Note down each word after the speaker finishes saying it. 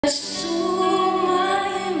I saw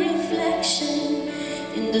my reflection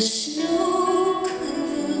in the snow-covered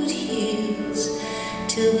hills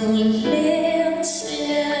till the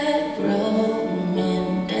landslide brought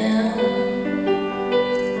me down.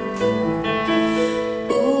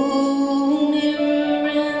 Oh, mirror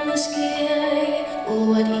in the sky, oh,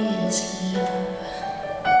 what is love?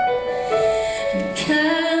 And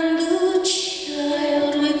can the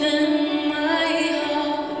child within my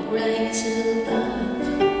heart rise above?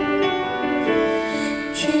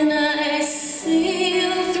 Can I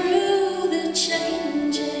sail through the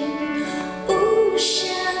changing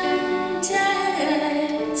ocean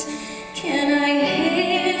tides? Can I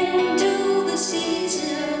handle the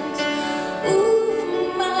seasons of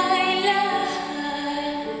my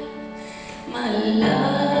life? My life,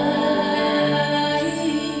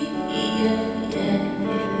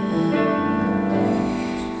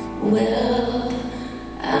 Well,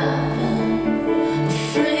 I've been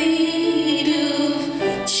afraid of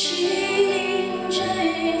changing,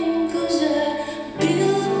 'cause I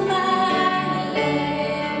built my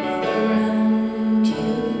life around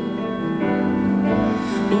you.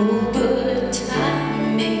 Oh, but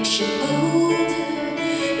time makes you older,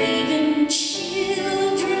 even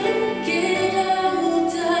children get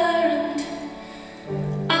older, and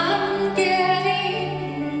I'm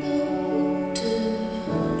getting older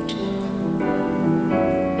too.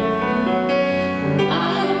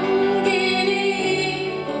 I'm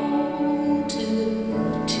getting older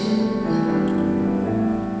too.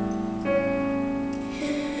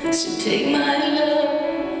 So take my love,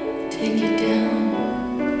 take it down,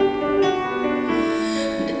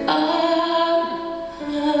 and I'll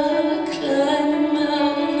climb a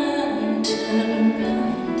mountain and turn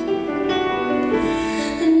around.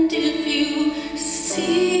 And if you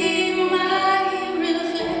see my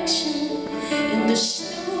reflection in the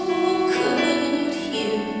snow-covered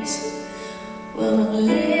hills, well,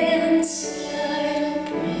 I'll